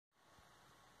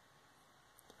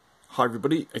Hi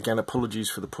everybody, again apologies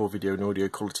for the poor video and audio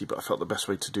quality, but I felt the best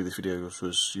way to do this video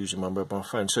was using my mobile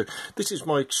phone. So this is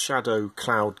my Shadow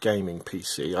Cloud Gaming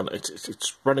PC, and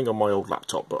it's running on my old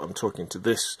laptop, but I'm talking to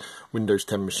this Windows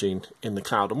 10 machine in the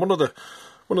cloud. And one of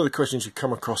the questions you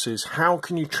come across is, how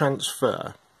can you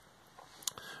transfer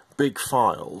big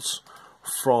files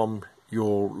from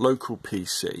your local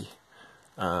PC?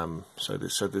 So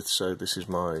this is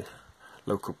my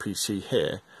local PC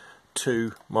here,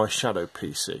 to my Shadow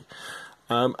PC.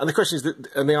 And the question is,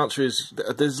 and the answer is,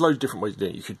 there's loads of different ways to do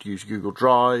it. You could use Google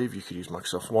Drive, you could use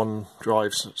Microsoft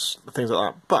OneDrive, things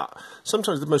like that. But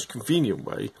sometimes the most convenient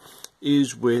way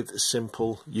is with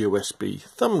simple USB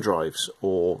thumb drives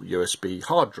or USB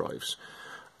hard drives.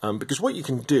 Because what you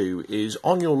can do is,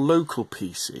 on your local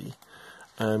PC,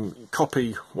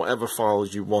 copy whatever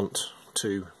files you want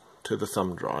to the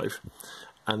thumb drive,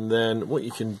 and then what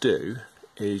you can do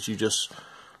is you just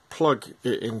plug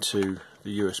it into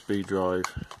the USB drive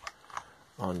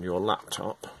on your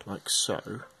laptop, like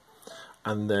so,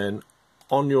 and then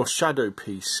on your Shadow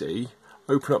PC,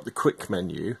 open up the quick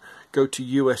menu, go to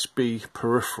USB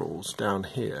peripherals down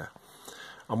here,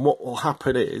 and what will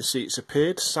happen is, see, it's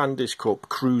appeared SanDisk Corp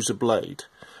Cruiser Blade.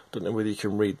 Don't know whether you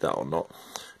can read that or not,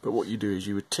 but what you do is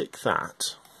you would tick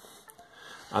that,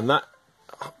 and that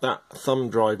thumb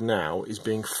drive now is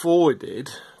being forwarded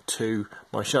to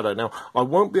my Shadow. Now, I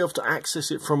won't be able to access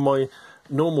it from my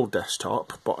normal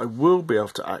desktop, but I will be able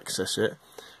to access it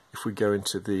if we go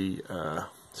into the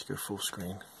let's go full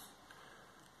screen.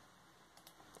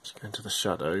 Let's go into the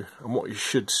Shadow, and what you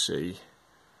should see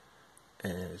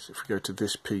is, if we go to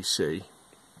this PC,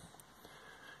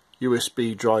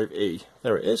 USB drive E,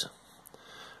 there it is.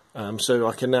 So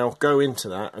I can now go into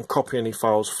that and copy any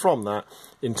files from that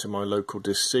into my local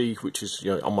disk C, which is,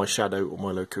 you know, on my Shadow or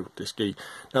my local disk E.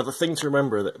 Now, the thing to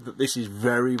remember that this is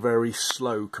very, very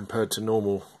slow compared to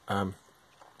normal,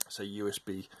 say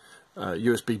USB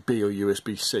B or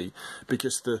USB C,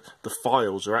 because the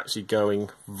files are actually going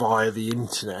via the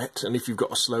internet, and if you've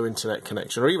got a slow internet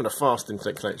connection or even a fast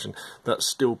internet connection, that's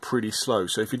still pretty slow.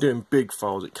 So if you're doing big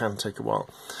files, it can take a while.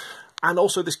 And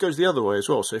also, this goes the other way as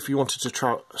well. So if you wanted to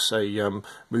try, say,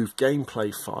 move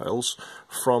gameplay files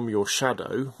from your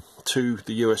Shadow to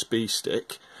the USB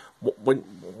stick,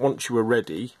 once you were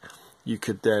ready, you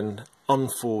could then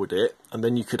unforward it, and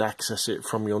then you could access it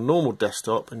from your normal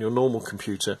desktop and your normal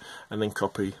computer, and then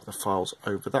copy the files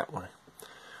over that way.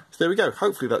 So there we go.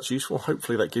 Hopefully that's useful.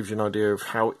 Hopefully that gives you an idea of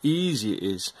how easy it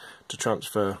is to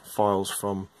transfer files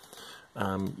from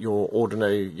your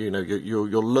ordinary, you know,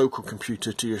 your local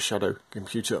computer to your Shadow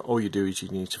computer. All you do is you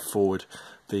need to forward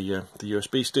the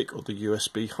USB stick or the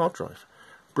USB hard drive.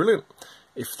 Brilliant.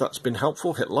 If that's been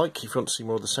helpful, hit like. If you want to see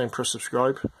more of the same, press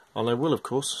subscribe, and I will, of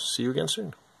course, see you again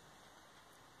soon.